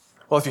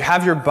Well, if you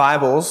have your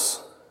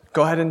Bibles,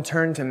 go ahead and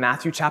turn to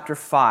Matthew chapter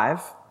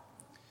 5.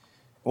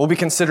 We'll be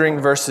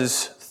considering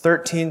verses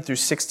 13 through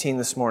 16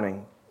 this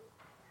morning.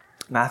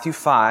 Matthew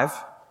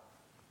 5,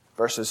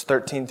 verses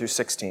 13 through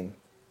 16.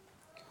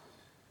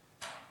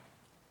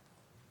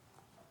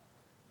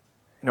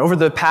 And over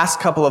the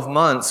past couple of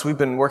months, we've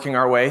been working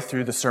our way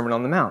through the Sermon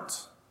on the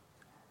Mount.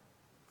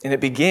 And it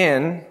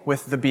began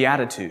with the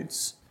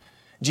Beatitudes,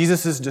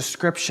 Jesus'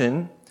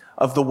 description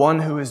of the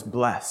one who is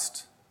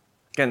blessed.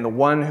 Again, the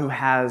one who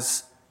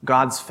has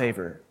God's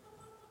favor.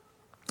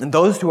 And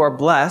those who are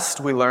blessed,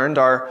 we learned,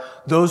 are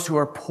those who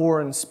are poor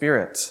in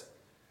spirit.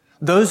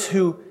 Those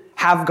who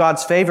have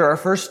God's favor are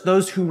first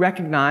those who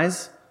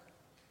recognize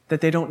that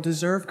they don't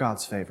deserve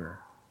God's favor.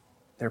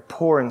 They're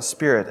poor in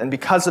spirit. And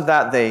because of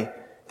that,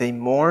 they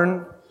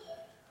mourn.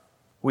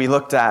 We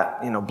looked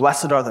at,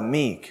 blessed are the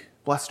meek.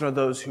 Blessed are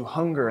those who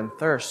hunger and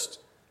thirst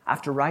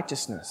after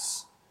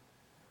righteousness.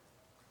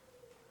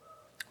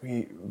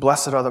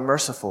 Blessed are the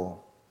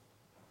merciful.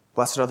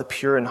 Blessed are the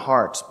pure in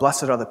heart.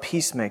 Blessed are the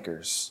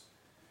peacemakers.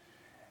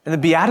 And the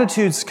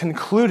Beatitudes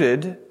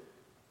concluded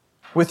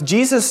with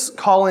Jesus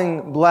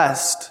calling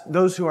blessed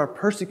those who are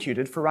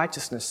persecuted for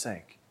righteousness'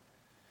 sake.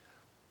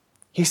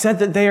 He said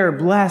that they are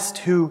blessed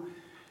who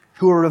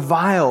are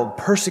reviled,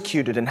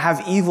 persecuted, and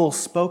have evil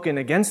spoken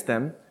against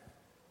them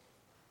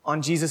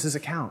on Jesus'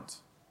 account.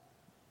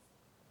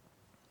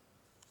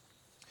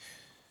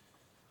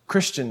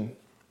 Christian,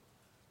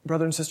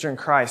 brother and sister in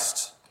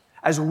Christ,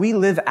 as we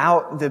live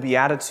out the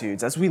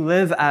Beatitudes, as we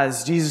live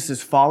as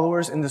Jesus'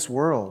 followers in this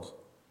world,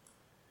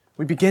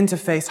 we begin to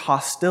face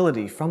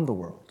hostility from the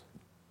world.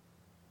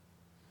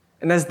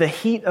 And as the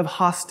heat of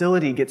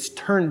hostility gets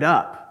turned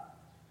up,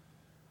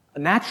 a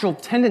natural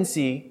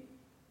tendency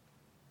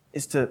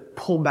is to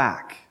pull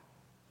back,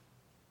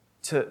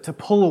 to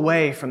pull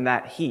away from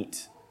that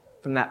heat,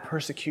 from that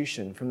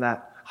persecution, from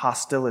that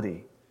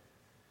hostility.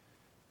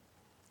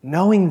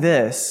 Knowing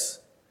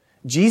this,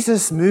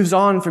 Jesus moves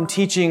on from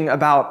teaching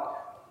about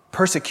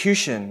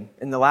persecution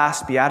in the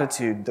last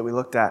beatitude that we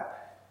looked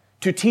at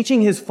to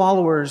teaching his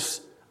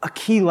followers a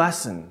key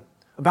lesson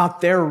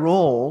about their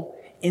role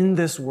in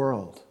this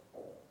world.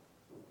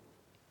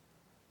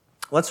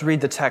 Let's read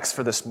the text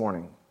for this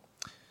morning.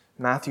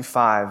 Matthew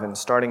 5, and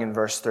starting in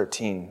verse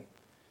 13.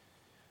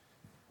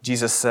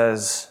 Jesus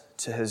says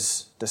to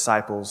his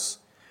disciples,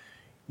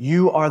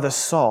 "You are the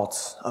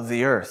salt of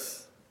the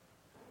earth.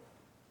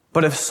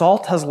 But if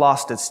salt has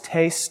lost its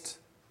taste,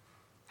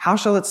 how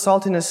shall its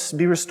saltiness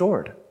be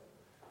restored?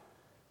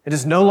 It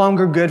is no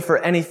longer good for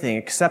anything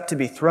except to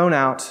be thrown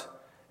out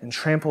and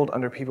trampled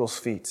under people's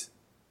feet.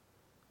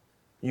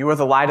 You are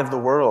the light of the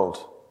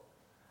world.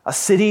 A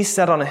city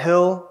set on a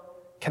hill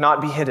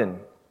cannot be hidden.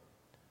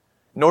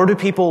 Nor do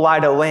people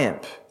light a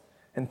lamp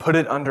and put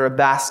it under a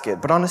basket,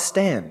 but on a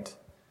stand,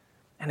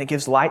 and it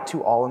gives light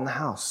to all in the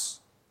house.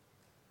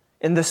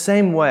 In the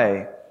same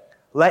way,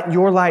 let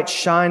your light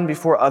shine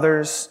before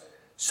others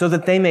so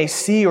that they may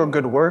see your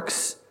good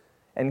works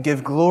and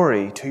give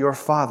glory to your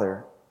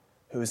Father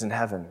who is in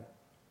heaven."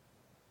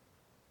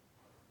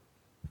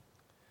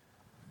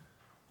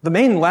 The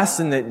main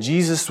lesson that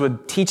Jesus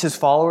would teach his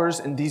followers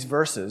in these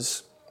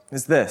verses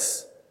is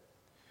this: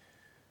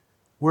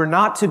 we're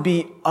not to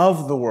be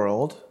of the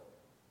world,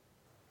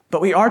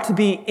 but we are to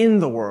be in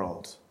the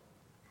world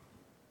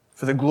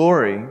for the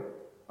glory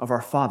of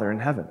our Father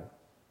in heaven.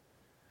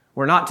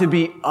 We're not to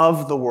be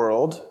of the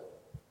world,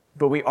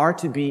 but we are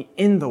to be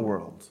in the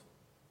world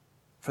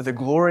for the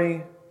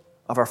glory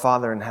of our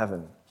Father in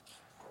heaven.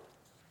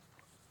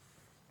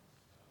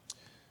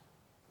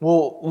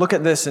 We'll look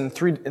at this in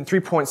three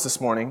points this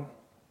morning.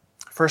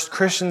 First,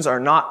 Christians are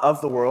not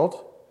of the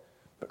world,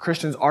 but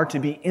Christians are to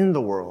be in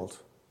the world.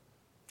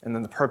 And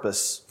then the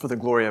purpose for the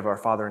glory of our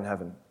Father in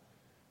heaven.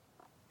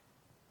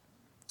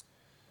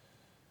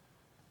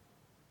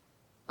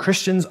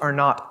 Christians are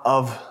not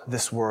of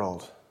this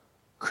world.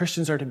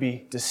 Christians are to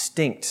be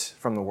distinct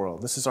from the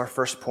world. This is our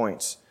first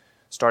point,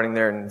 starting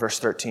there in verse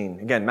 13.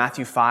 Again,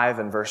 Matthew 5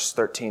 and verse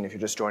 13, if you're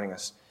just joining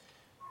us.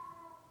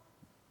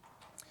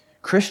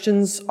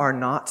 Christians are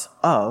not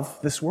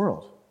of this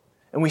world.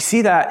 And we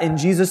see that in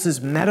Jesus'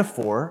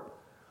 metaphor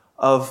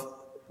of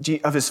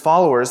his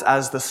followers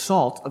as the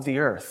salt of the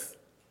earth.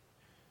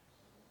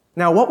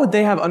 Now, what would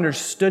they have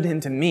understood him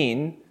to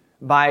mean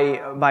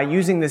by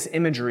using this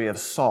imagery of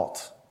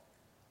salt?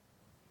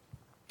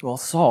 Well,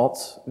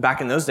 salt,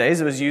 back in those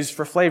days, it was used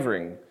for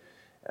flavoring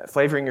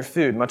your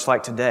food, much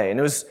like today. And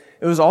it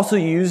was also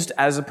used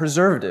as a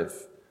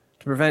preservative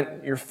to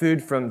prevent your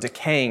food from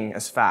decaying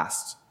as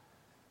fast.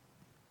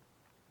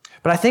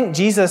 But I think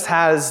Jesus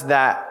has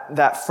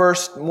that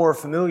first, more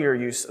familiar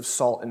use of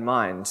salt in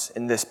mind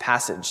in this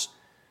passage.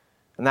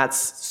 And that's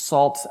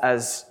salt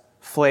as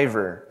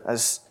flavor,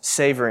 as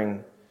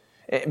savoring.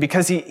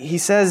 Because he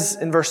says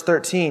in verse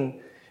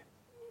 13,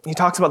 he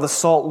talks about the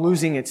salt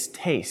losing its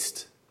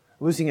taste,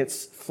 losing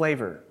its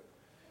flavor.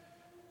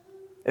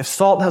 If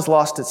salt has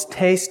lost its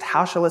taste,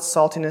 how shall its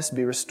saltiness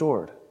be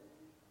restored?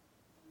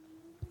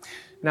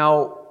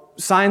 Now,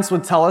 science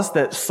would tell us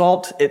that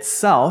salt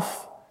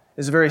itself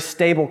is a very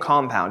stable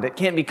compound. It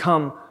can't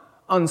become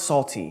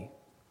unsalty.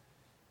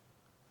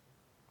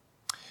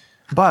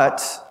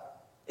 But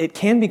it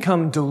can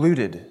become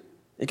diluted.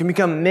 It can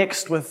become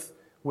mixed with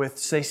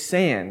say,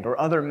 sand or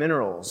other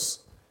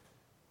minerals.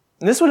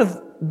 And this would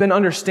have been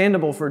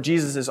understandable for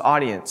Jesus'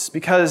 audience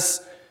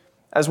because,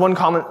 as one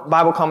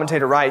Bible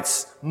commentator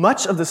writes,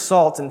 much of the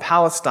salt in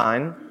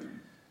Palestine,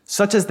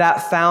 such as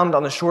that found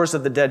on the shores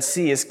of the Dead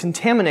Sea, is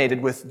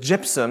contaminated with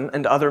gypsum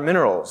and other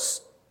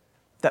minerals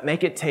that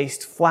make it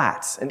taste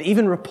flat and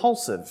even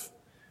repulsive.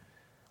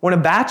 When a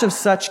batch of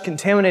such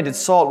contaminated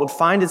salt would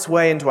find its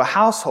way into a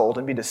household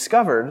and be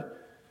discovered,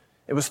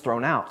 it was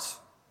thrown out.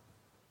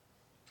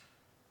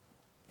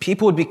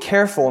 People would be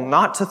careful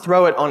not to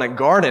throw it on a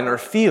garden or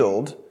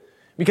field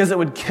because it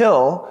would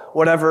kill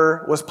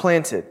whatever was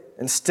planted.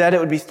 Instead, it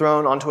would be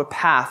thrown onto a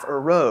path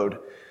or road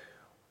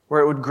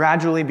where it would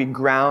gradually be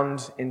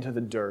ground into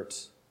the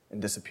dirt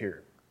and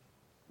disappear.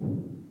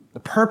 The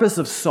purpose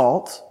of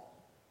salt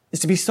is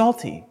to be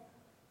salty.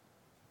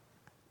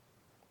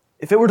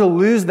 If it were to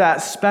lose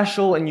that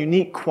special and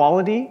unique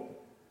quality,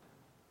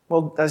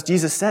 well, as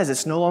Jesus says,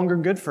 it's no longer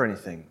good for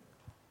anything.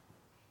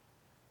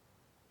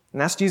 And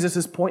that's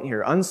Jesus' point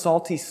here.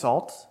 Unsalty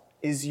salt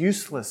is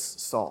useless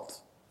salt.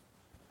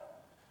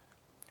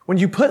 When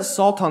you put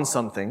salt on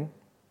something,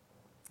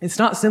 it's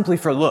not simply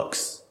for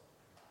looks.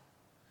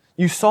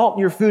 You salt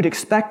your food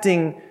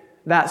expecting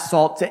that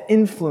salt to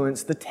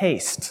influence the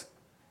taste.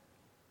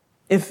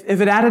 If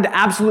it added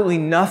absolutely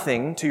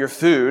nothing to your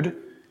food,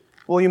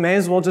 well, you may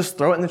as well just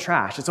throw it in the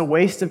trash. It's a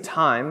waste of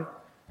time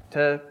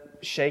to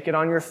shake it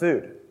on your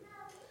food.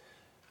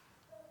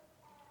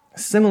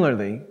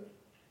 Similarly,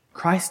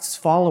 Christ's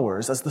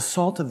followers, as the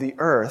salt of the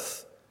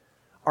earth,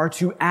 are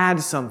to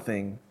add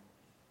something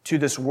to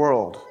this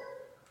world.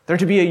 They're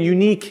to be a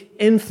unique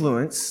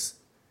influence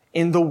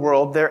in the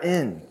world they're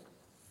in.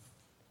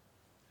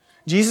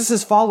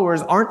 Jesus'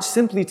 followers aren't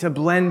simply to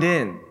blend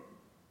in.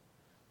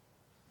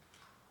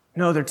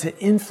 No, they're to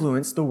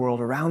influence the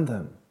world around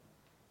them.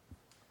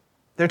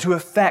 They're to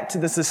affect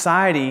the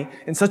society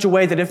in such a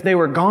way that if they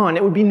were gone,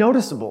 it would be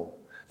noticeable.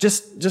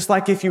 Just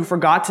like if you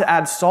forgot to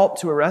add salt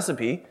to a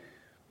recipe,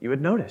 you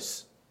would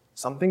notice.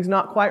 Something's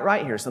not quite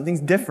right here.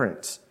 Something's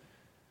different.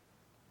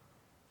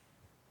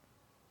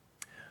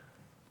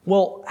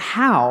 Well,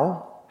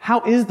 how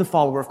is the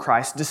follower of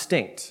Christ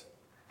distinct?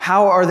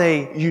 How are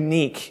they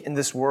unique in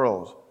this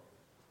world?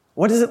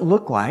 What does it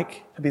look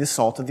like to be the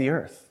salt of the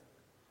earth?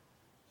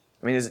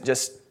 I mean, is it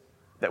just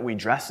that we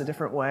dress a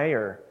different way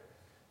or,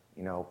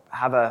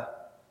 have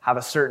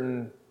a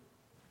certain,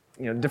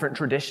 different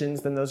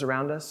traditions than those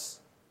around us?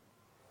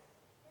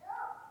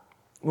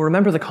 Well,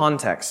 remember the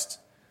context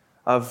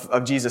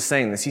of Jesus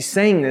saying this. He's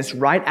saying this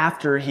right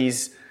after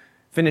he's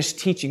finished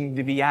teaching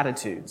the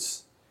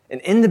Beatitudes.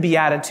 And in the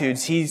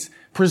Beatitudes, he's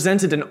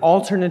presented an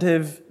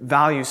alternative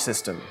value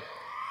system.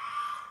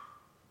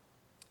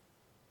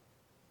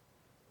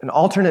 An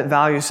alternate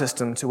value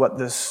system to what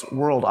this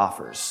world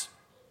offers.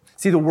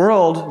 See, the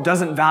world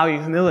doesn't value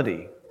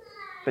humility,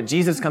 but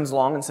Jesus comes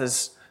along and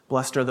says,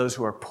 "Blessed are those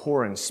who are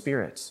poor in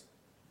spirit."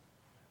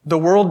 The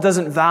world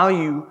doesn't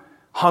value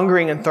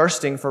hungering and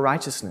thirsting for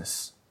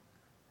righteousness.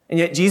 And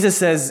yet Jesus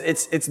says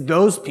it's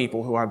those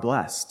people who are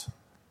blessed.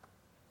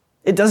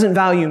 It doesn't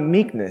value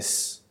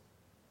meekness,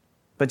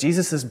 but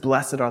Jesus says,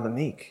 "Blessed are the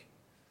meek."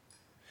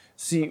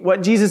 See,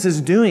 what Jesus is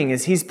doing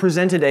is he's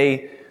presented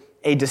a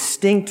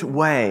distinct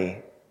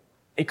way,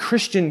 a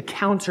Christian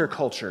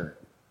counterculture.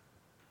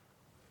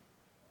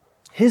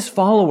 His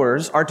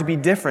followers are to be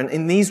different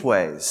in these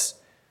ways.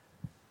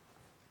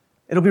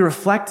 It'll be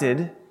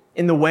reflected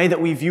in the way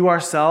that we view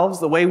ourselves,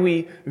 the way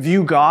we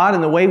view God,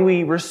 and the way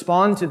we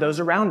respond to those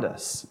around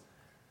us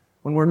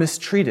when we're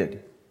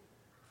mistreated.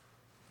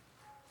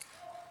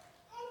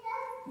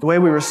 The way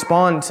we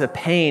respond to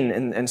pain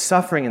and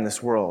suffering in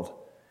this world,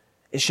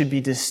 it should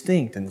be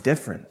distinct and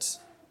different.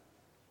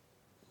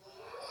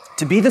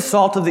 To be the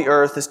salt of the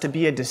earth is to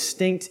be a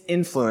distinct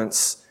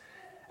influence,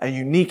 a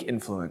unique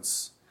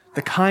influence,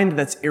 the kind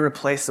that's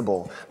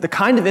irreplaceable, the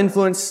kind of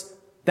influence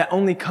that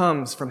only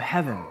comes from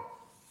heaven.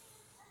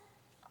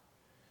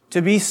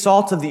 To be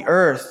salt of the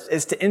earth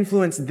is to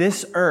influence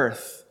this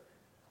earth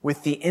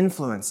with the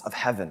influence of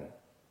heaven.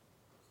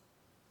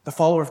 The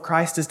follower of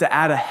Christ is to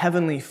add a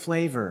heavenly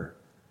flavor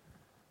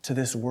to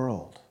this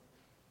world.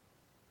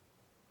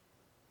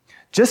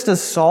 Just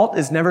as salt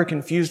is never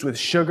confused with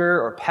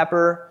sugar or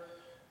pepper,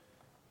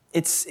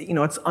 it's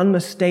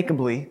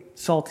unmistakably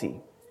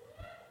salty.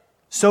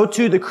 So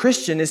too, the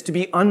Christian is to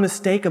be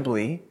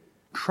unmistakably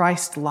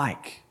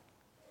Christ-like.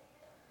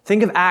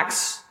 Think of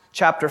Acts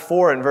chapter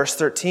 4 and verse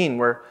 13,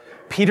 where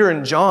Peter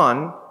and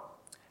John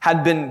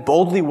had been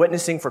boldly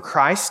witnessing for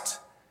Christ,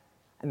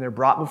 and they're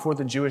brought before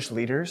the Jewish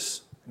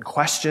leaders and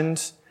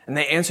questioned, and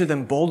they answer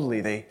them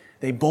boldly.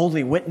 They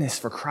boldly witness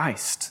for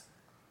Christ.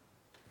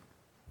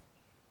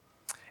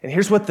 And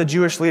here's what the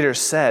Jewish leaders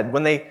said.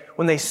 When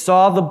they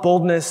saw the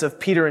boldness of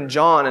Peter and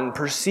John and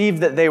perceived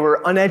that they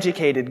were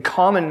uneducated,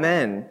 common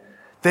men,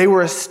 they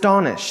were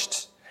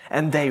astonished,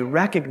 and they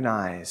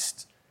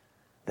recognized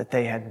that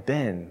they had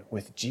been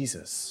with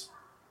Jesus.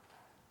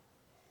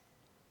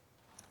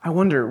 I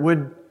wonder,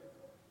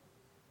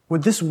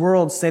 would this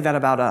world say that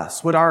about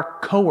us? Would our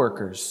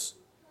coworkers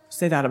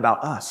say that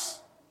about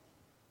us?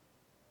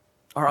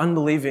 Our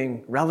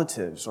unbelieving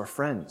relatives or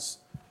friends?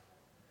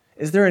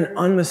 Is there an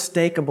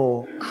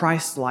unmistakable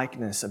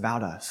Christ-likeness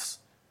about us?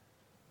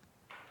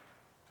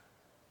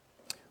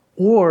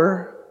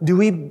 Or do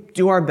we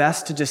do our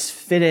best to just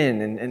fit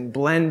in and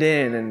blend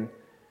in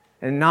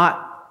and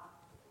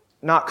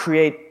not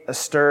create a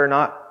stir,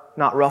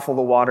 not ruffle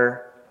the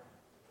water?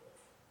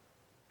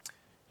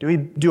 Do we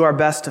do our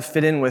best to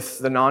fit in with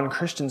the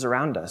non-Christians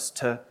around us,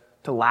 to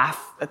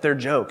laugh at their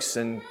jokes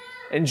and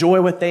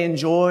enjoy what they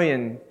enjoy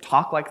and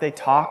talk like they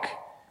talk,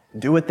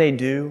 do what they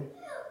do,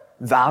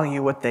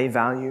 value what they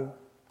value?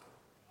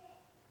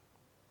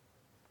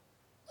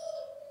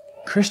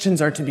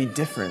 Christians are to be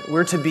different.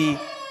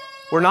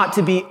 We're not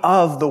to be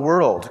of the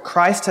world.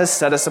 Christ has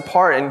set us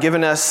apart and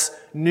given us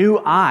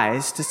new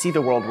eyes to see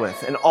the world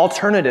with, an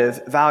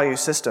alternative value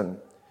system.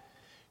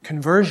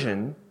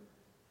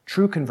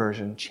 True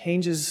conversion,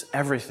 changes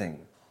everything,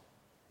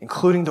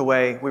 including the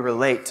way we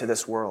relate to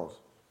this world.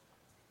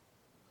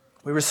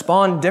 We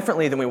respond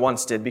differently than we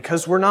once did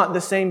because we're not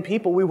the same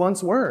people we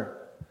once were.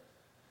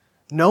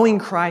 Knowing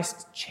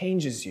Christ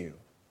changes you.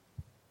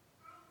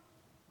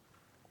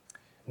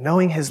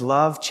 Knowing His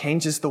love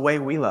changes the way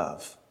we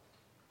love.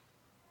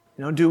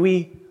 Do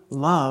we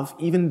love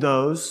even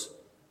those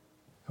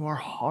who are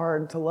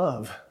hard to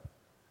love?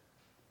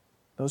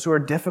 Those who are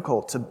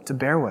difficult to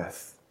bear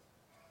with?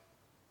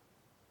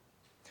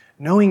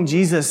 Knowing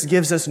Jesus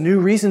gives us new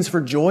reasons for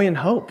joy and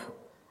hope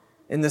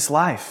in this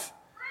life.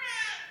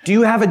 Do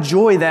you have a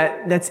joy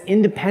that's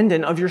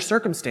independent of your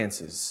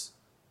circumstances?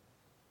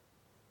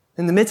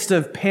 In the midst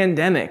of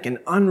pandemic and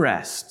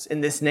unrest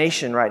in this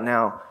nation right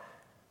now,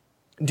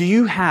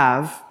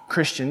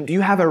 Christian, do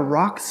you have a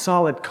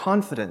rock-solid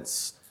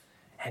confidence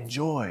and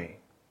joy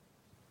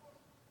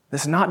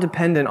that's not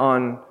dependent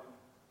on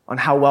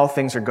how well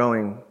things are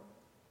going?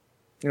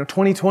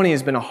 2020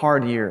 has been a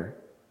hard year.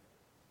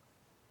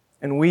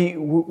 And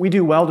we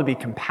do well to be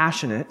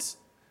compassionate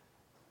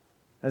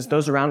as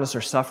those around us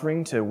are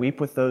suffering, to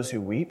weep with those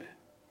who weep.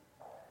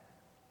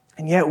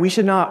 And yet we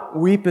should not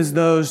weep as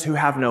those who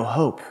have no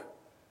hope.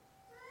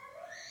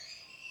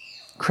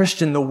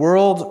 Christian, the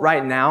world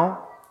right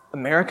now,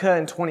 America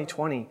in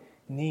 2020,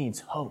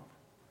 needs hope.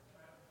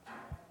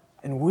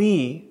 And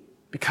we,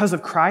 because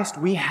of Christ,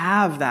 we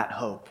have that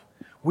hope.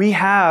 We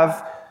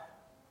have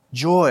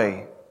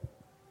joy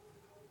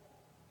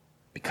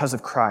because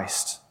of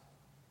Christ.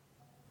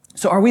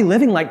 So are we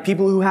living like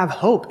people who have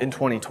hope in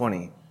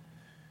 2020?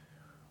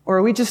 Or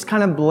are we just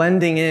kind of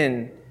blending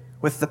in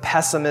with the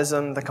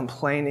pessimism, the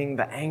complaining,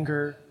 the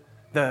anger,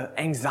 the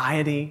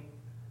anxiety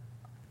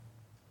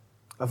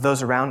of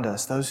those around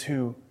us, those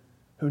who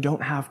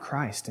don't have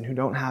Christ and who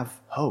don't have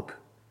hope?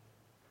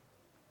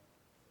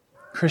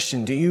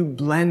 Christian, do you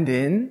blend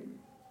in,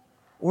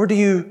 or do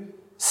you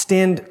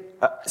stand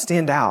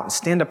out,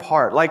 stand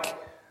apart?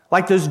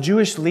 Like those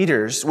Jewish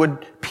leaders,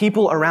 would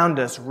people around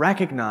us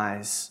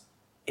recognize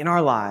in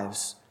our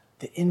lives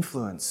the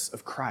influence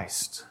of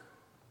Christ?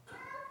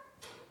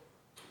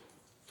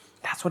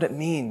 That's what it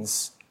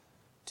means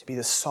to be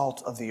the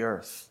salt of the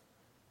earth.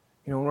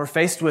 When we're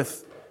faced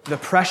with the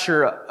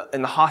pressure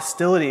and the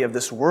hostility of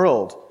this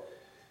world,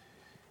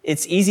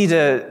 it's easy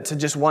to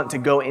just want to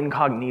go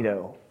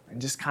incognito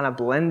and just kind of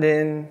blend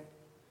in,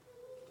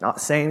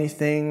 not say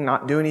anything,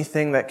 not do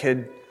anything that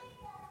could,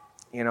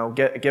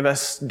 give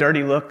us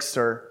dirty looks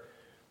or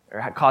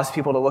cause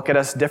people to look at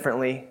us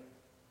differently.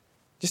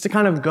 Just to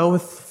kind of go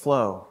with the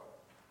flow.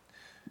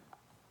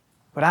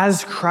 But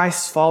as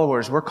Christ's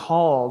followers, we're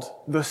called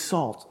the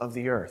salt of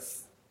the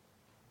earth.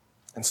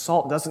 And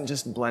salt doesn't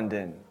just blend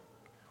in.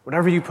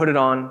 Whatever you put it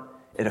on,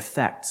 it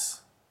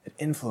affects, it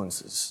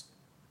influences.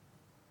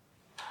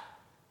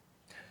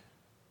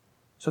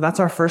 So that's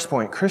our first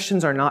point.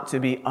 Christians are not to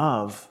be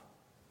of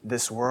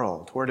this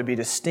world. We're to be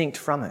distinct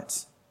from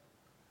it.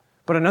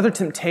 But another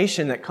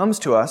temptation that comes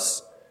to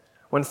us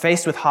when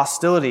faced with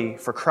hostility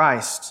for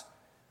Christ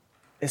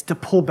is to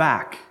pull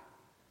back,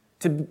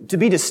 to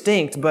be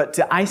distinct, but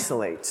to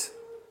isolate,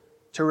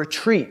 to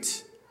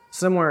retreat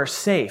somewhere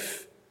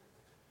safe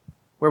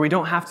where we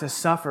don't have to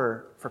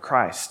suffer for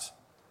Christ.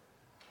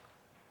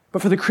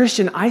 But for the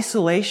Christian,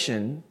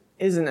 isolation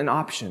isn't an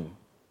option.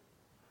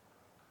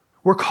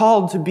 We're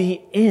called to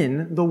be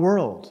in the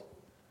world.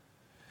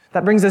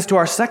 That brings us to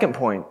our second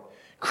point.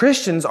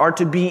 Christians are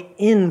to be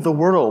in the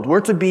world.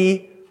 We're to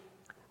be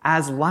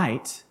as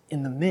light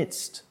in the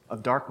midst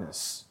of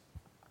darkness.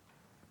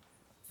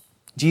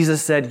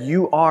 Jesus said,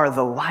 "You are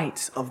the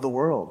light of the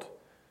world."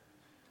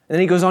 And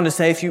then he goes on to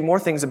say a few more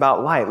things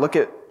about light. Look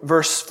at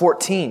verse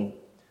 14.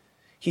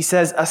 He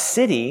says, "A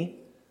city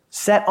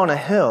set on a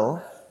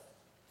hill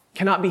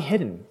cannot be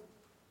hidden."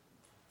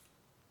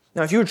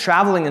 Now, if you were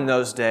traveling in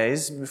those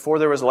days, before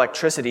there was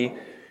electricity,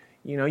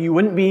 you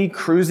wouldn't be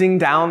cruising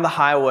down the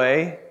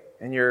highway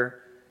in your,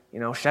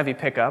 Chevy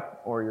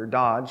pickup or your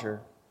Dodge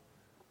or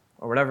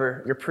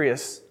whatever, your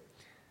Prius.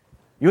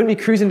 You wouldn't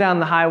be cruising down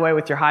the highway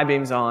with your high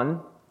beams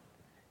on.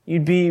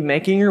 You'd be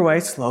making your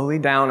way slowly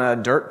down a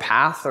dirt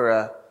path or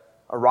a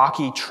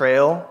rocky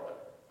trail.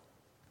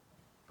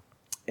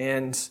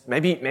 And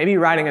maybe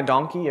riding a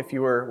donkey if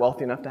you were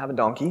wealthy enough to have a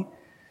donkey.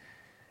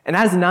 And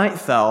as night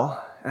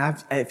fell,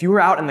 and if you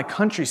were out in the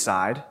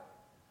countryside,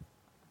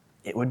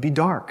 it would be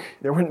dark.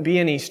 There wouldn't be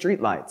any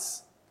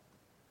streetlights.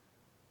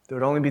 There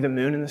would only be the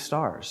moon and the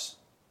stars.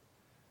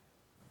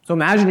 So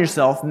imagine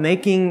yourself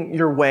making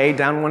your way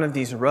down one of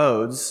these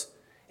roads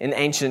in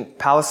ancient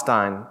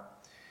Palestine,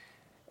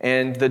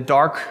 and the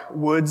dark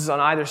woods on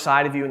either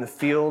side of you in the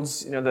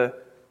fields,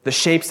 the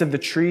shapes of the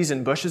trees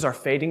and bushes are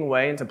fading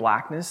away into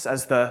blackness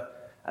as the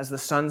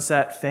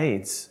sunset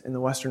fades in the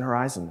western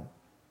horizon.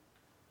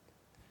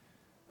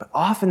 But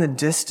off in the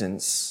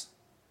distance,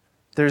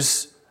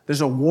 there's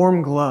a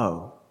warm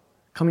glow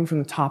coming from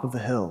the top of the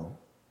hill.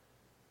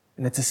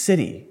 And it's a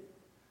city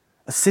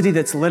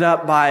that's lit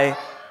up by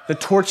the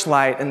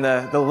torchlight and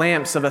the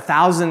lamps of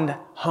 1,000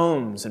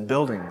 homes and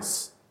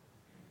buildings.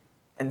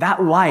 And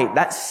that light,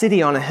 that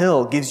city on a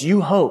hill, gives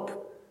you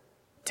hope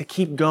to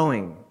keep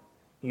going.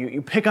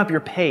 You pick up your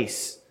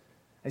pace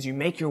as you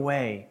make your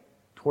way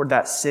toward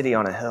that city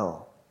on a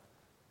hill.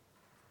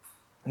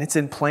 And it's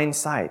in plain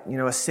sight.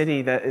 A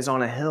city that is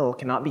on a hill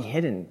cannot be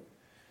hidden.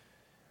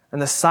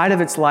 And the sight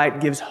of its light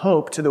gives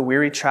hope to the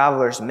weary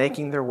travelers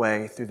making their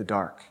way through the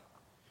dark.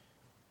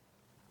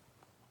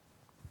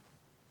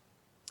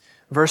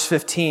 Verse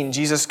 15,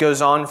 Jesus goes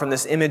on from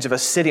this image of a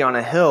city on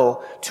a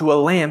hill to a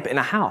lamp in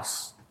a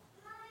house.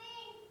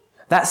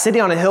 That city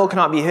on a hill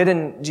cannot be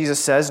hidden, Jesus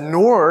says,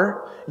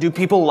 nor do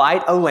people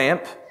light a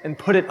lamp and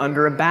put it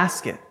under a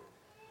basket,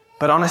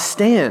 but on a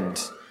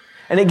stand,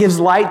 and it gives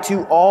light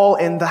to all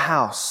in the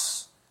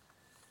house.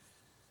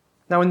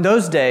 Now, in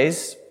those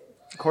days,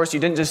 of course, you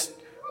didn't just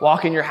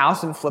walk in your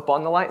house and flip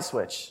on the light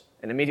switch,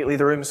 and immediately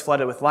the room is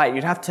flooded with light.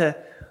 You'd have to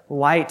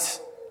light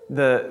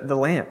the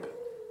lamp.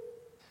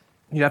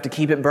 You'd have to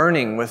keep it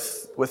burning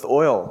with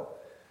oil.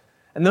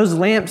 And those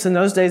lamps in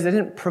those days, they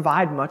didn't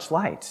provide much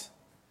light,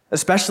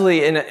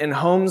 especially in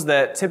homes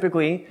that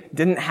typically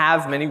didn't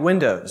have many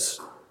windows.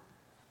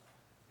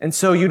 And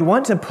so you'd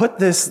want to put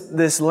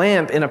this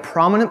lamp in a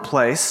prominent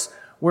place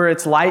where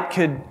its light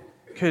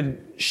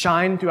could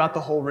shine throughout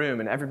the whole room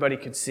and everybody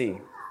could see.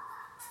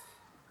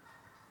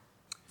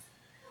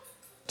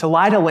 To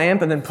light a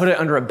lamp and then put it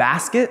under a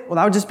basket, well,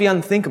 that would just be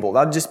unthinkable.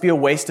 That would just be a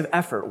waste of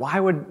effort. Why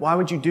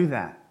would you do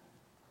that?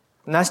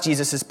 And that's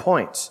Jesus'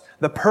 point.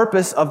 The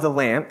purpose of the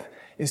lamp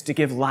is to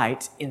give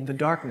light in the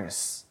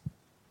darkness.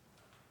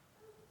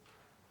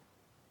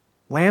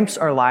 Lamps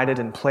are lighted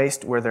and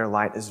placed where their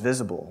light is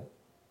visible.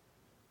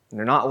 And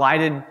they're not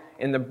lit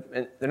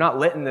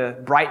in the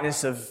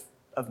brightness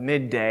of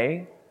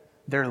midday.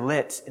 They're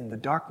lit in the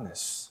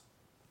darkness.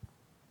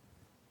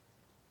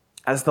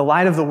 As the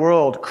light of the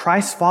world,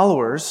 Christ's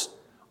followers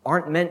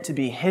aren't meant to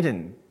be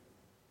hidden.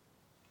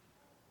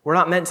 We're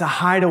not meant to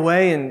hide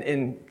away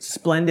in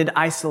splendid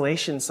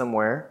isolation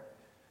somewhere,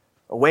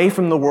 away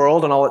from the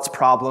world and all its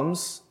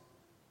problems.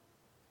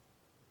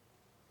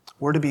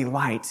 We're to be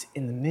light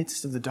in the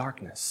midst of the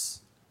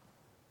darkness.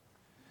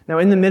 Now,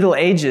 in the Middle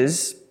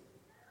Ages,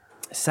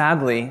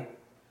 sadly,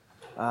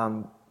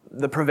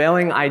 the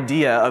prevailing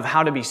idea of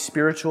how to be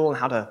spiritual and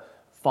how to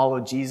follow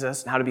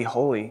Jesus and how to be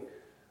holy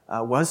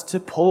was to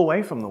pull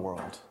away from the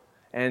world.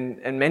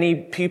 And many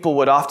people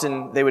would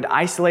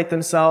isolate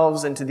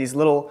themselves into these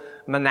little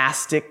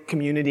monastic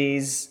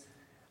communities,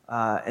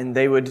 and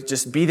they would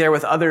just be there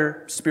with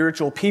other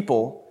spiritual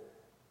people,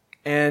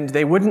 and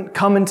they wouldn't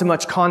come into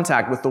much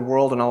contact with the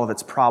world and all of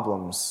its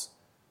problems.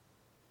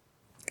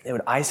 They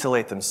would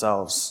isolate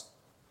themselves.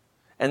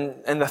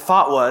 And the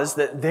thought was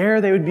that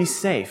there they would be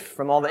safe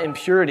from all the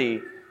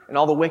impurity and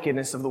all the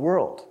wickedness of the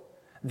world.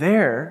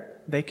 There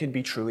they could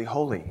be truly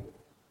holy.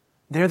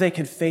 There they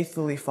could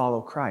faithfully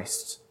follow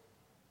Christ.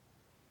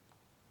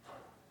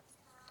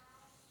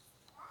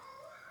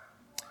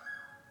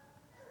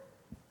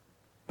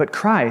 But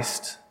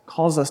Christ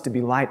calls us to be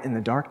light in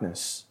the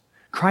darkness.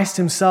 Christ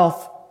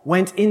himself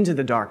went into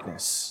the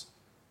darkness.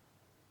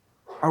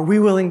 Are we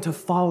willing to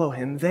follow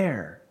him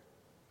there?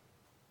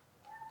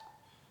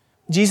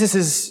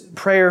 Jesus'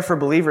 prayer for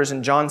believers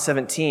in John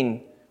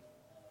 17,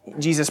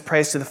 Jesus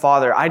prays to the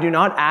Father, "I do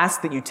not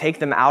ask that you take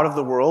them out of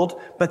the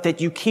world, but that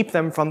you keep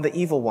them from the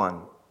evil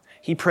one."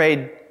 He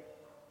prayed,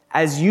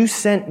 "As you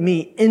sent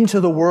me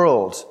into the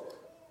world,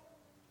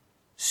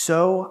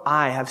 so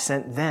I have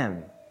sent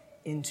them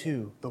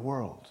into the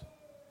world."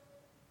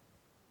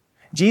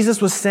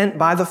 Jesus was sent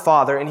by the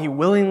Father, and he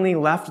willingly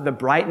left the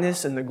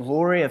brightness and the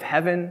glory of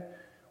heaven,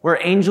 where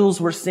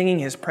angels were singing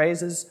his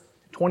praises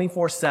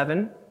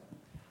 24/7,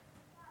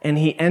 and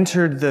he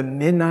entered the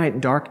midnight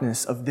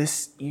darkness of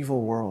this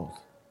evil world.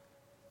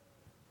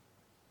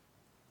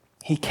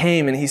 He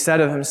came and he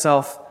said of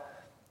himself,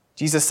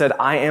 Jesus said,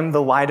 "I am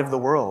the light of the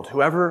world.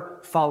 Whoever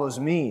follows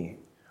me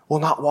will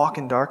not walk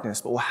in darkness,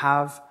 but will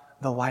have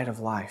the light of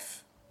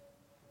life."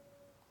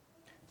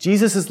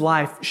 Jesus'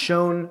 life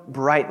shone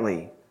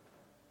brightly.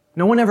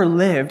 No one ever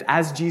lived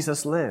as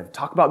Jesus lived.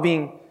 Talk about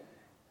being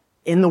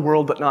in the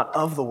world but not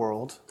of the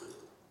world.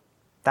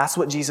 That's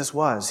what Jesus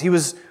was. He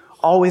was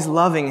always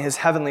loving his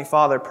heavenly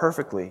Father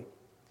perfectly.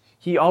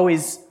 He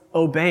always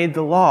obeyed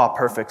the law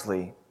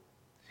perfectly.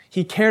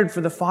 He cared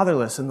for the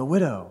fatherless and the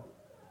widow.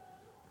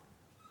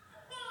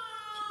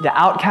 The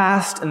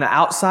outcast and the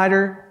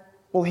outsider,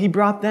 well, he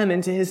brought them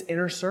into his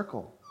inner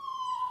circle.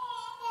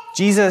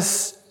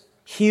 Jesus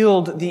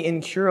healed the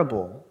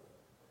incurable.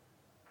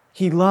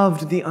 He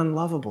loved the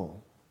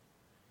unlovable.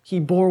 He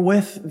bore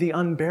with the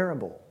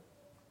unbearable.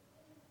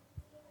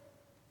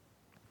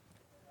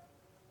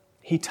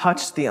 He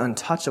touched the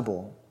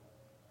untouchable.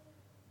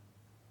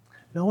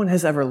 No one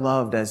has ever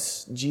loved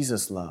as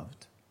Jesus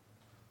loved.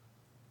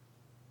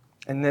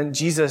 And then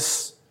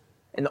Jesus,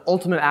 in the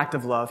ultimate act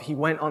of love, he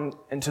went on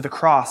into the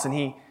cross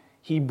and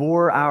he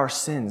bore our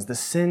sins, the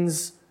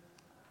sins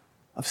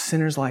of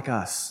sinners like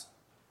us,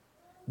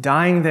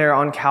 dying there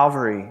on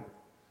Calvary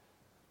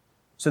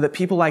so that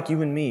people like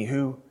you and me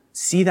who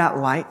see that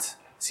light,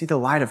 see the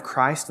light of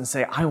Christ and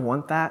say, I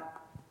want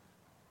that,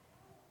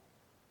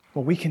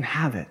 well, we can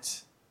have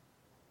it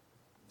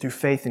through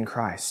faith in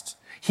Christ.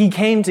 He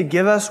came to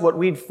give us what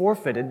we'd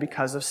forfeited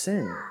because of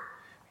sin.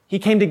 He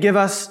came to give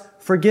us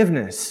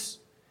forgiveness.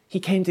 He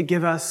came to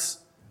give us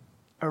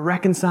a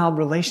reconciled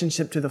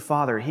relationship to the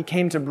Father. He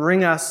came to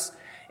bring us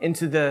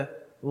into the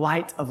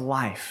light of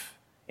life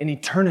in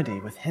eternity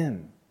with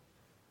Him.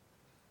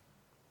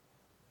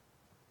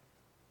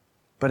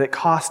 But it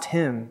cost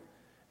Him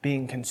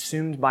being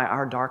consumed by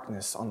our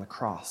darkness on the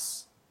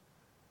cross.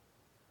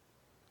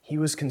 He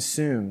was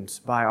consumed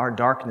by our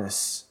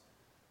darkness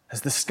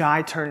as the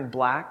sky turned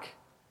black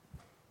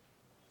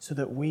so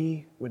that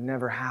we would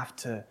never have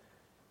to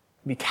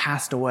be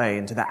cast away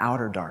into the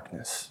outer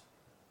darkness.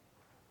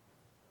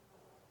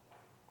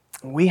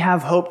 We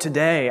have hope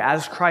today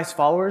as Christ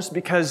followers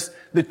because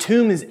the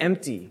tomb is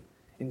empty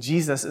and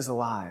Jesus is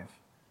alive.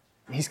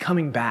 He's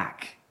coming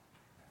back.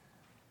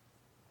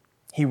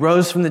 He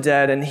rose from the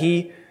dead and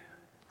He,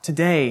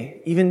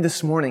 today, even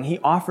this morning, He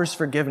offers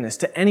forgiveness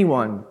to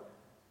anyone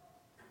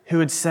who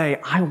would say,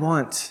 I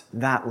want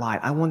that light.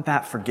 I want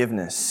that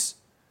forgiveness.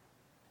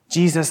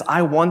 Jesus,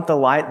 I want the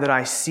light that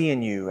I see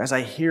in you as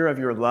I hear of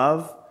your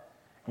love,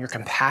 your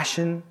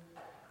compassion.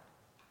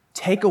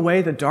 Take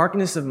away the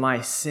darkness of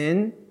my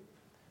sin.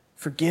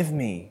 Forgive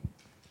me.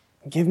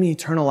 Give me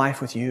eternal life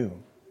with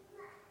you.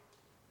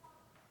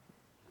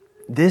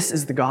 This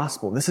is the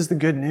gospel. This is the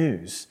good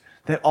news.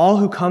 That all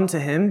who come to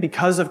Him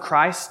because of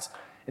Christ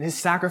and His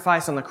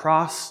sacrifice on the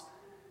cross,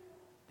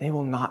 they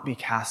will not be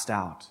cast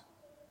out.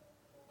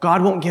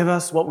 God won't give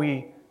us what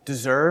we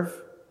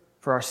deserve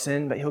for our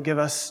sin, but He'll give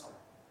us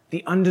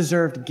the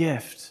undeserved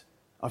gift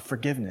of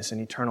forgiveness and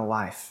eternal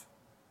life.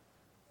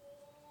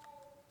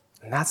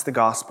 And that's the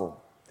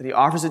gospel, that He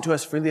offers it to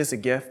us freely as a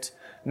gift,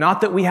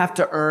 not that we have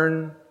to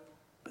earn,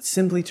 but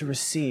simply to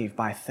receive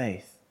by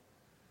faith.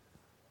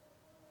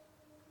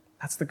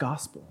 That's the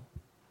gospel.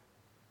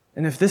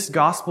 And if this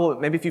gospel,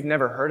 maybe if you've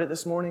never heard it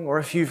this morning, or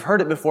if you've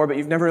heard it before but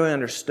you've never really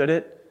understood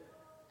it,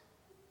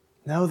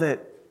 know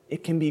that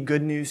it can be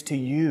good news to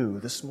you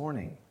this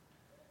morning.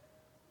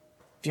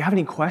 If you have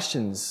any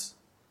questions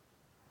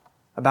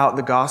about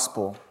the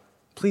gospel,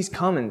 please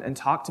come and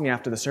talk to me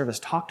after the service.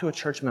 Talk to a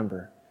church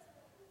member.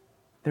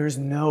 There is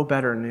no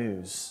better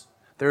news.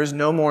 There is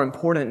no more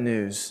important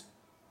news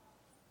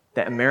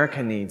that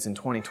America needs in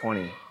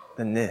 2020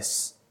 than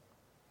this.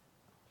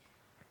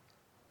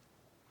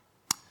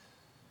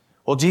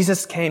 Well,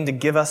 Jesus came to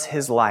give us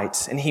His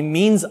light, and He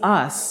means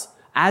us,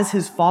 as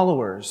His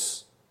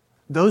followers,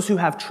 those who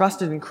have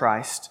trusted in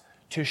Christ,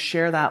 to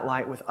share that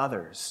light with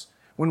others.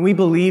 When we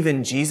believe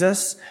in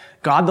Jesus,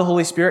 God the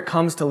Holy Spirit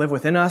comes to live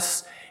within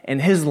us,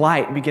 and His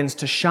light begins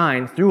to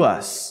shine through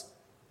us.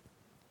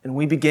 And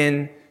we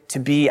begin to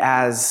be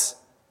as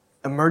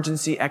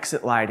emergency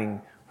exit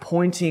lighting,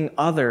 pointing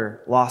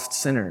other lost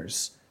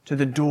sinners to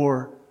the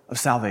door of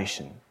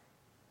salvation.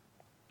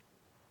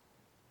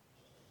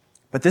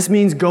 But this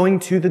means going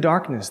to the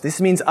darkness.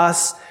 This means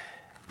us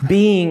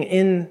being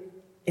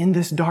in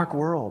this dark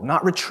world,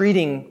 not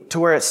retreating to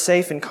where it's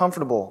safe and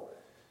comfortable.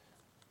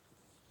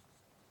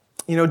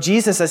 You know,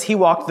 Jesus, as He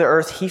walked the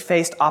earth, He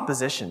faced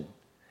opposition.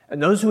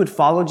 And those who would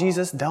follow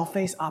Jesus, they'll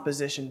face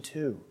opposition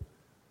too.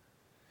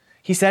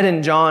 He said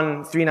in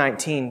John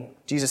 3:19,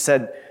 Jesus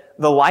said,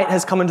 "The light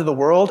has come into the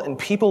world, and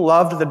people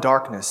loved the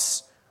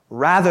darkness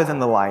rather than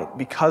the light,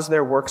 because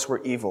their works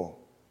were evil."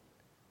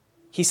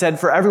 He said,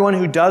 "For everyone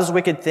who does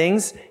wicked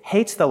things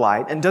hates the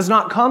light and does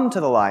not come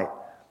to the light,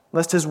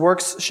 lest his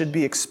works should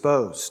be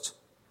exposed."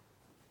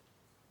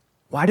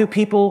 Why do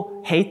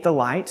people hate the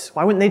light?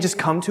 Why wouldn't they just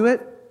come to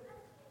it?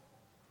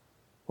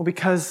 Well,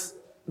 because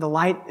the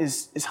light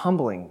is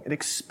humbling. It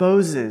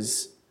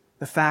exposes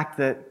the fact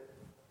that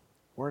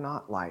we're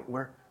not light.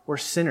 We're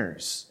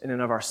sinners in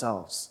and of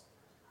ourselves.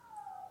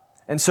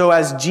 And so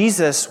as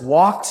Jesus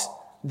walked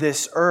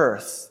this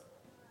earth,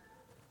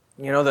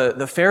 you know,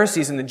 the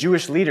Pharisees and the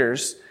Jewish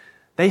leaders,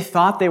 they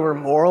thought they were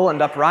moral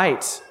and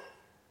upright.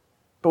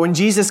 But when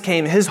Jesus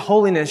came, His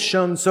holiness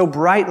shone so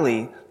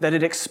brightly that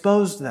it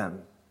exposed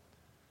them.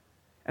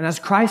 And as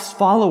Christ's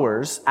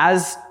followers,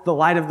 as the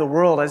light of the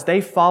world, as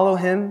they follow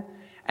him,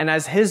 and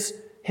as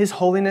his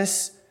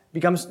holiness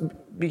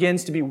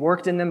begins to be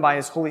worked in them by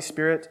his Holy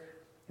Spirit,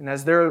 and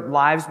as their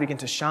lives begin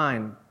to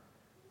shine,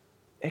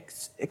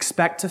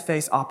 expect to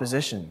face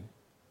opposition.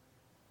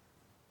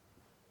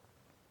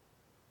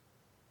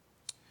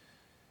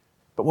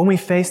 But when we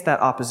face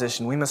that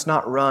opposition, we must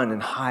not run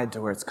and hide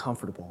to where it's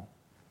comfortable.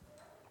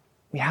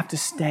 We have to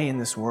stay in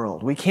this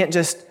world. We can't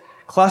just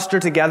cluster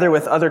together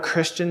with other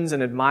Christians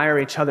and admire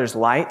each other's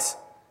light.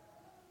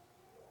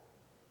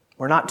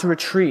 We're not to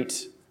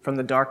retreat from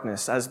the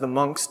darkness as the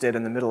monks did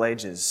in the Middle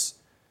Ages,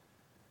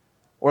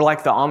 or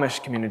like the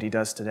Amish community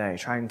does today,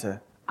 trying to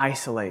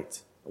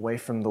isolate away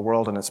from the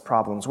world and its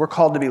problems. We're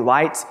called to be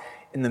light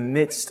in the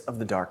midst of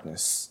the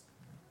darkness.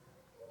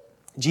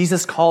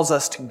 Jesus calls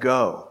us to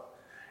go,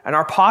 and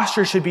our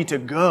posture should be to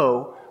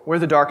go where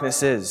the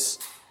darkness is,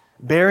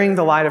 bearing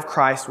the light of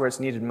Christ where it's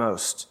needed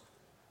most.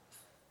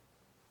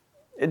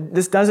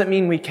 This doesn't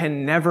mean we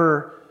can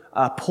never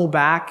pull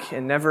back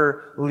and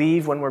never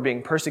leave when we're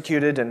being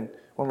persecuted and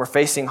when we're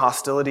facing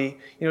hostility.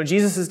 You know,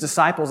 Jesus'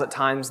 disciples at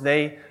times,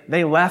 they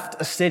left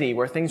a city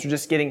where things were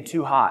just getting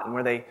too hot and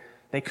where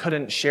they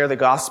couldn't share the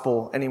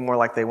gospel anymore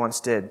like they once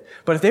did.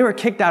 But if they were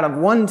kicked out of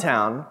one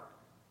town,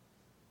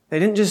 they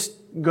didn't just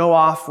go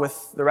off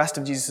with the rest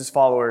of Jesus'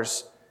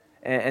 followers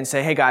and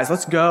say, hey guys,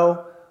 let's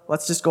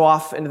just go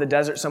off into the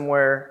desert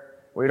somewhere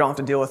where we don't have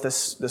to deal with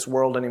this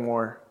world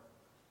anymore.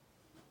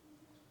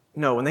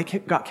 No, when they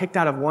got kicked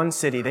out of one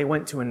city, they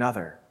went to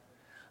another.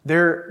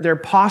 Their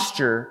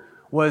posture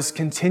was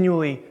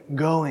continually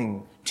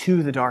going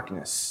to the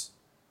darkness.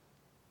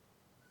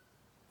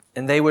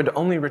 And they would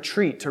only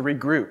retreat to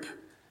regroup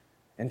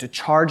and to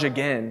charge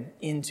again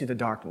into the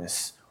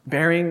darkness,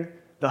 bearing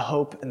the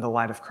hope and the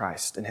light of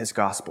Christ and his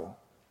gospel.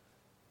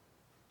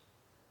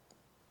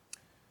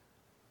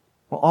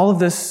 Well, all of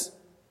this,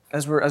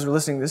 as we're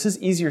listening, this is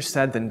easier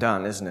said than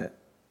done, isn't it?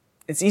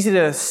 It's easy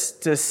to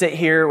sit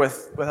here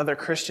with other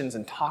Christians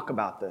and talk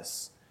about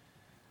this.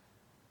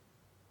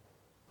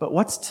 But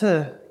what's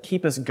to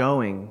keep us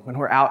going when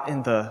we're out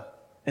in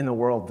the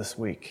world this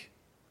week?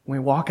 When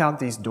we walk out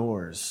these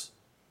doors?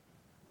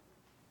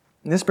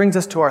 And this brings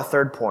us to our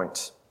third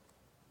point.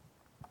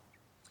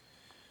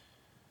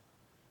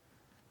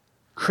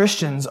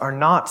 Christians are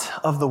not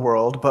of the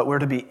world, but we're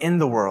to be in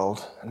the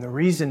world, and the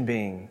reason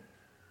being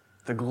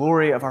the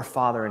glory of our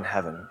Father in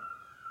heaven.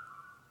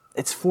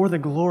 It's for the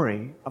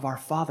glory of our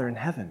Father in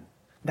heaven.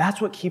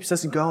 That's what keeps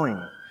us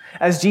going.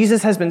 As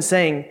Jesus has been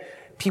saying,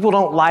 people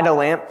don't light a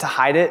lamp to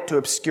hide it, to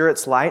obscure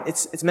its light.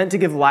 It's meant to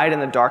give light in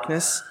the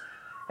darkness.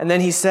 And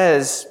then he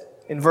says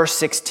in verse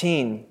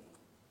 16,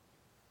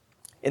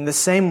 in the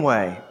same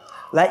way,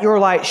 let your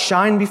light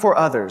shine before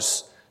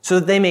others so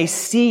that they may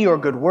see your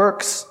good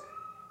works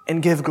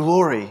and give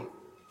glory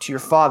to your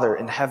Father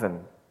in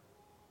heaven.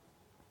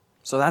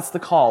 So that's the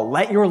call.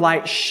 Let your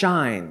light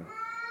shine.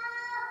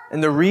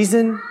 And the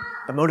reason,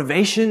 the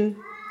motivation,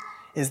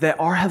 is that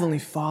our Heavenly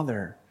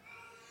Father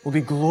will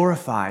be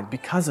glorified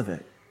because of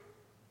it.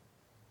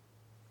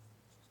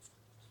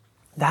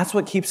 That's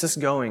what keeps us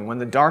going when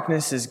the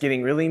darkness is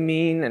getting really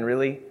mean and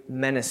really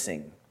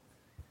menacing.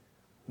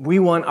 We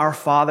want our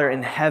Father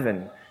in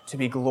heaven to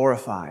be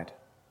glorified.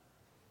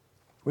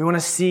 We want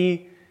to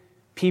see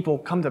people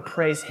come to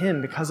praise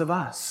Him because of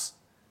us.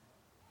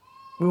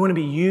 We want to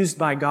be used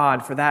by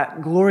God for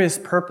that glorious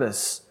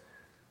purpose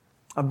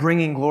of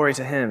bringing glory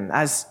to Him.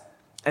 As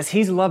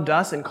He's loved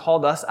us and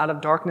called us out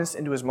of darkness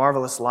into His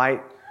marvelous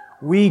light,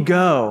 we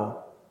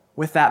go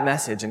with that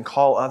message and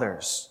call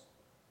others.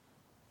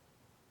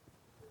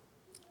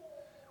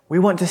 We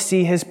want to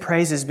see His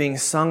praises being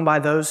sung by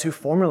those who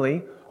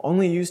formerly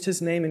only used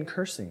His name in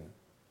cursing.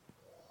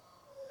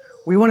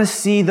 We want to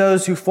see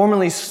those who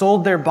formerly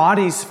sold their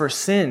bodies for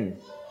sin,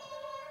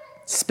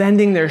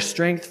 spending their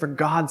strength for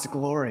God's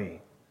glory.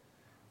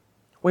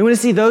 We want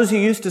to see those who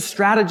used to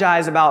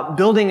strategize about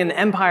building an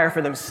empire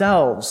for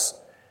themselves,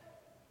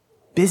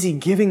 busy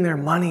giving their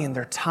money and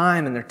their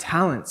time and their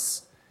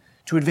talents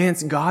to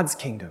advance God's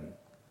kingdom.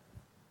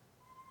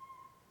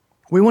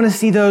 We want to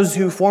see those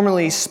who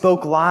formerly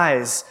spoke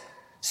lies,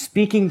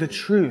 speaking the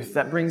truth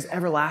that brings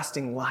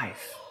everlasting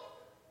life.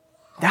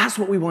 That's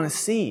what we want to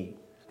see.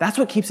 That's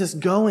what keeps us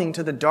going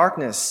to the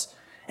darkness.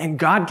 And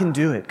God can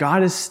do it.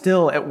 God is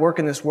still at work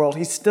in this world.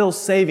 He's still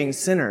saving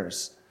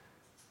sinners.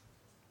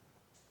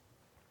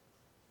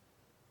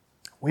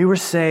 We were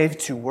saved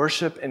to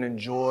worship and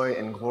enjoy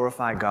and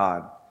glorify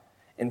God.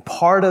 And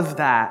part of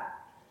that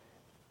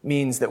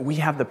means that we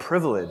have the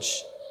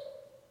privilege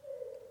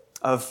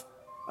of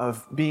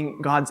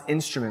being God's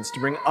instruments to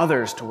bring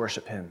others to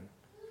worship Him.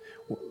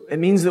 It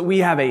means that we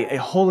have a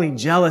holy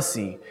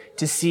jealousy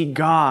to see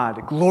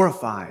God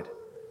glorified.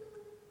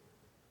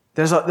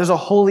 There's a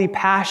holy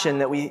passion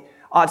that we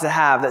ought to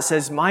have that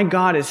says, my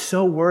God is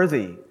so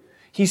worthy.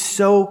 He's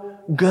so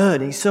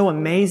good. He's so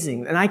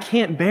amazing. And I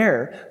can't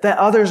bear that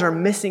others are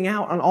missing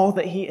out on all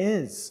that He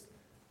is.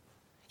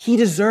 He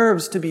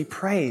deserves to be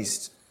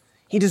praised.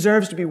 He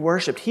deserves to be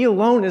worshiped. He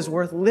alone is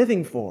worth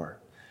living for.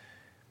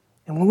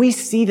 And when we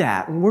see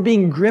that, when we're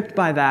being gripped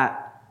by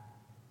that,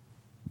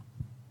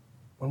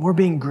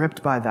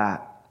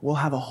 we'll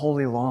have a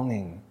holy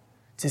longing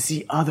to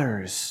see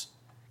others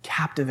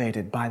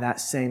captivated by that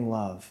same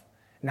love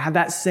and have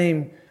that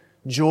same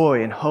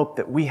joy and hope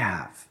that we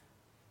have.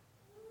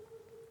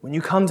 When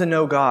you come to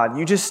know God,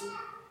 you just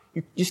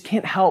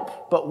can't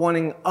help but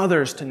wanting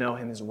others to know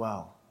Him as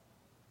well.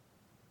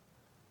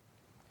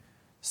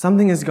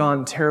 Something has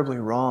gone terribly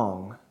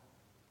wrong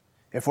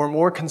if we're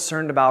more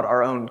concerned about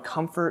our own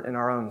comfort and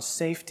our own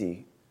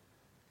safety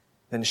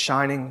than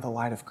shining the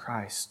light of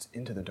Christ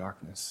into the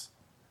darkness.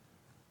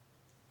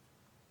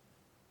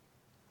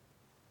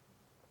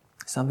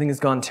 Something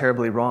has gone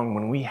terribly wrong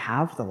when we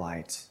have the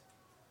light,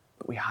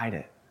 but we hide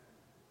it.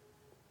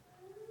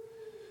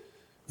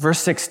 Verse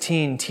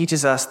 16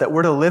 teaches us that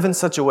we're to live in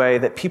such a way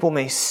that people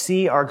may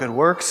see our good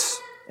works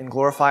and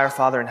glorify our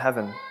Father in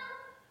heaven.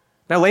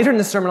 Now, later in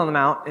the Sermon on the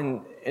Mount,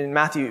 in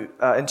Matthew,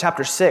 in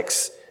chapter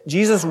 6,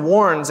 Jesus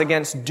warns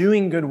against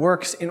doing good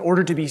works in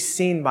order to be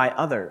seen by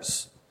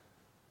others.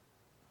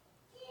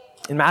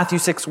 In Matthew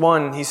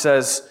 6:1, he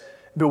says,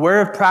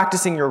 "Beware of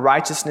practicing your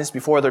righteousness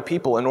before other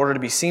people in order to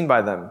be seen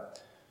by them,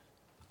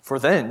 for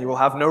then you will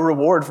have no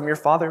reward from your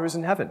Father who is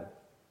in heaven."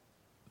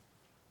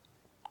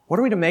 What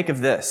are we to make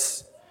of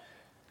this?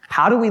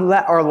 How do we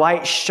let our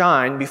light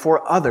shine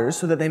before others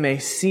so that they may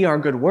see our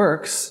good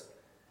works,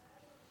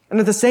 and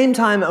at the same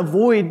time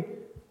avoid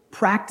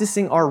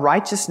practicing our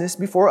righteousness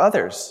before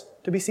others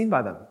to be seen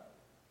by them?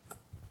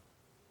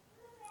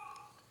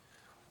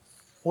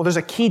 Well, there's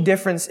a key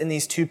difference in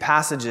these two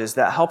passages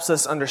that helps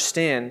us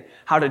understand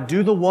how to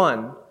do the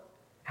one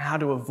and how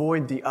to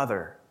avoid the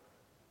other.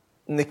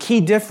 And the key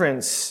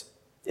difference,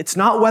 it's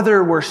not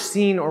whether we're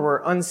seen or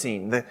we're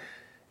unseen.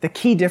 The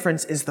key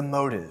difference is the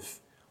motive.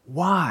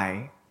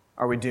 Why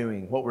are we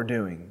doing what we're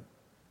doing?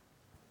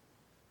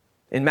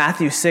 In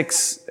Matthew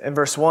 6 and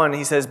verse 1,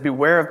 he says,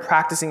 "Beware of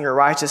practicing your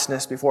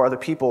righteousness before other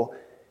people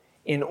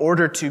in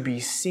order to be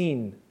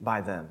seen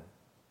by them."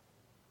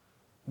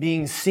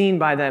 Being seen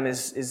by them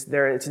is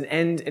there, it's an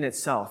end in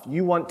itself.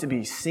 You want to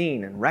be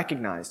seen and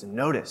recognized and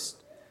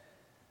noticed,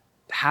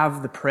 to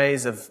have the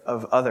praise of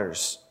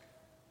others.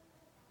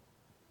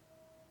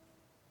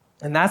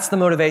 And that's the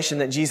motivation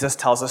that Jesus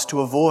tells us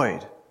to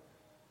avoid.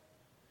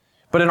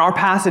 But in our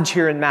passage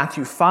here in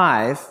Matthew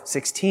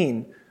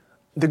 5:16,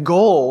 the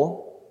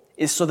goal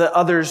is so that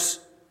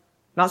others,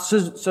 not so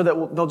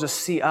that they'll just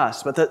see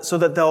us, but so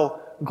that they'll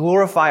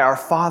glorify our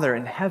Father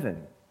in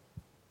heaven.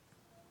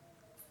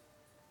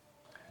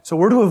 So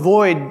what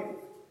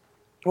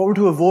we're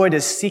to avoid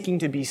is seeking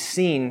to be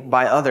seen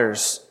by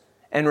others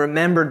and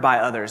remembered by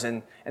others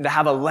and to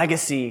have a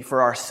legacy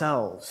for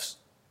ourselves.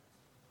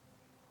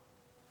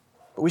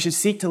 But we should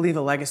seek to leave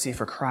a legacy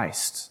for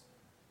Christ.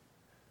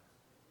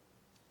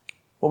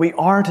 What we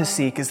are to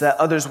seek is that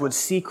others would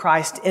see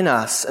Christ in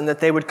us and that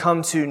they would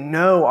come to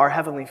know our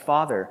Heavenly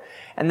Father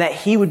and that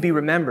He would be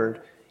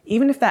remembered,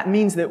 even if that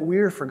means that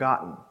we're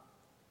forgotten.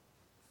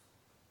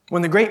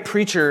 When the great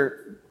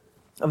preacher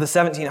of the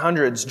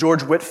 1700s,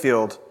 George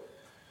Whitefield,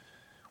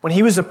 when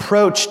he was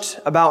approached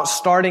about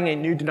starting a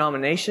new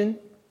denomination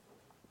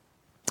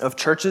of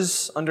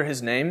churches under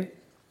his name,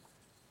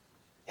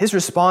 his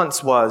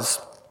response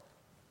was,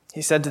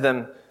 he said to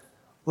them,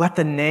 "Let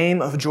the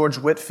name of George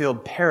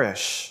Whitefield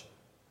perish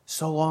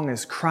so long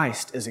as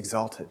Christ is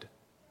exalted."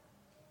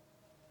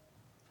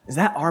 Is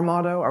that our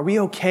motto? Are we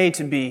okay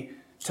to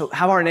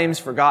have our names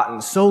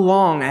forgotten so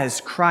long as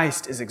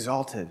Christ is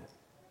exalted?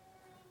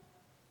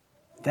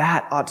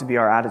 That ought to be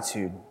our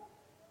attitude.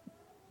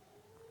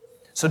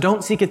 So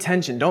don't seek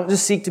attention. Don't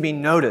just seek to be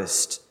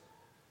noticed.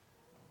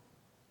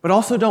 But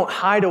also don't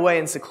hide away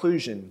in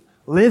seclusion.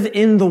 Live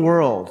in the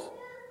world,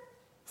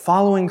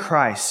 following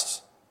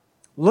Christ.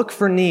 Look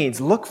for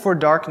needs, look for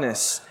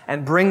darkness,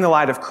 and bring the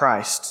light of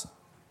Christ.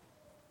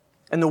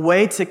 And the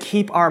way to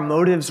keep our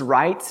motives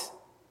right,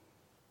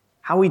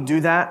 how we do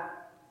that,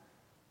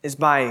 is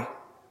by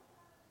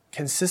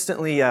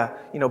consistently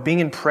being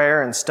in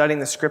prayer and studying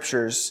the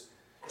Scriptures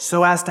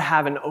so as to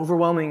have an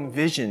overwhelming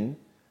vision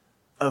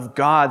of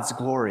God's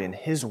glory and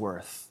His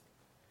worth.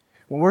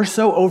 When we're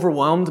so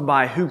overwhelmed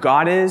by who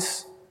God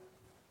is,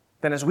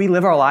 then as we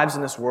live our lives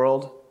in this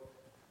world,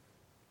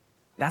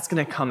 that's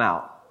going to come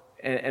out.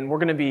 And we're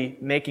going to be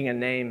making a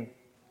name.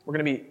 We're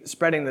going to be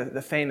spreading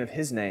the fame of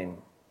His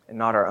name and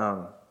not our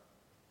own.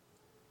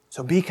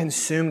 So be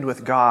consumed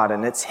with God,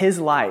 and it's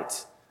His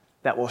light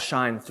that will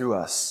shine through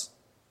us.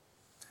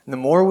 And the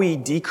more we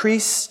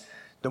decrease,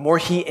 the more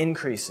He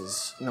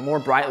increases, and the more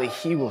brightly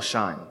He will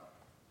shine.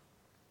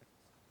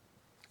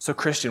 So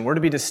Christian, we're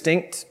to be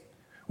distinct.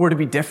 We're to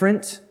be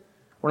different.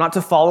 We're not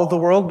to follow the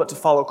world, but to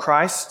follow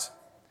Christ.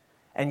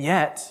 And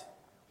yet,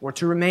 we're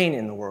to remain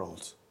in the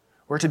world.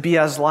 We're to be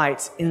as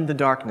light in the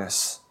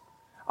darkness.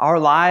 Our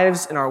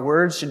lives and our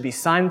words should be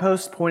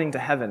signposts pointing to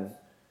heaven.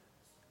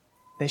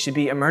 They should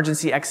be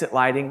emergency exit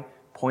lighting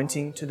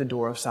pointing to the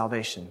door of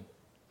salvation.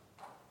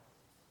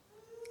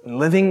 And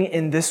living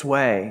in this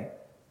way,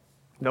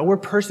 though we're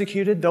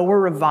persecuted, though we're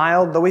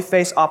reviled, though we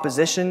face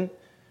opposition,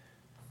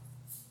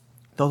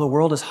 Though the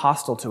world is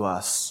hostile to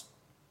us,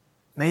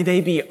 may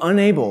they be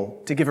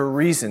unable to give a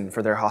reason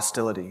for their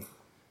hostility.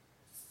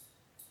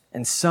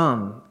 And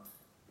some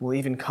will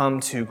even come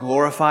to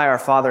glorify our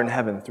Father in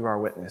heaven through our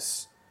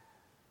witness.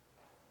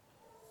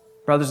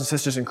 Brothers and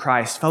sisters in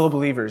Christ, fellow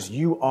believers,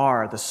 you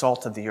are the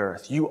salt of the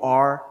earth. You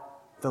are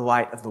the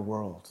light of the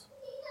world.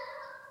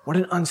 What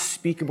an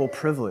unspeakable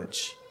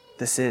privilege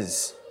this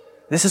is.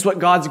 This is what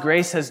God's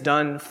grace has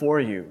done for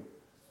you.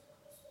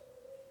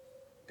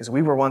 Because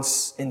we were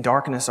once in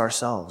darkness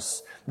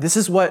ourselves. This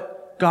is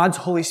what God's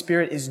Holy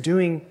Spirit is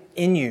doing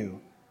in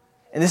you.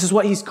 And this is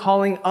what He's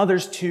calling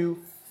others to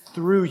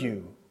through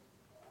you.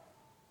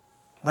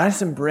 Let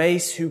us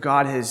embrace who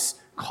God has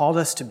called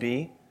us to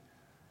be.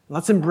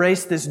 Let's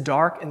embrace this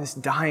dark and this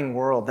dying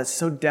world that's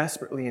so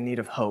desperately in need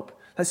of hope,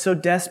 that's so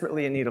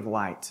desperately in need of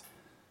light.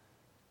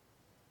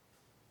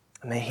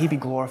 And may He be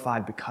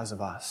glorified because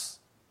of us.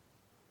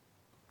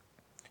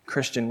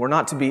 Christian, we're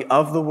not to be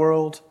of the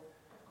world,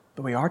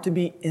 but we are to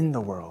be in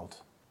the world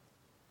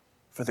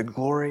for the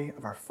glory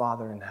of our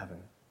Father in heaven.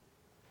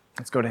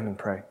 Let's go to Him and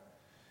pray.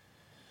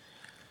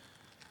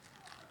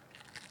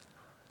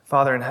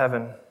 Father in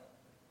heaven,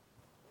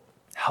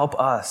 help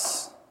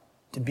us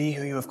to be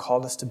who You have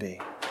called us to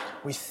be.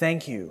 We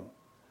thank You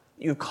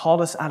that You have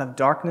called us out of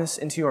darkness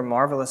into Your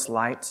marvelous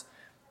light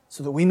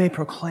so that we may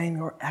proclaim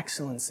Your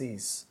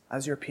excellencies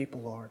as Your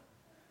people, Lord.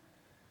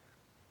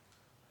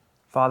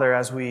 Father,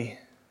 as we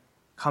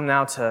come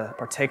now to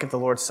partake of the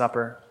Lord's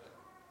Supper,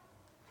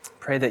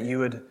 pray that You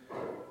would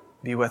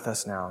be with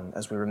us now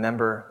as we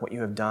remember what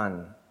You have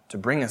done to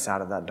bring us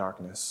out of that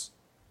darkness.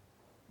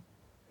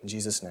 In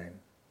Jesus'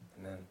 name.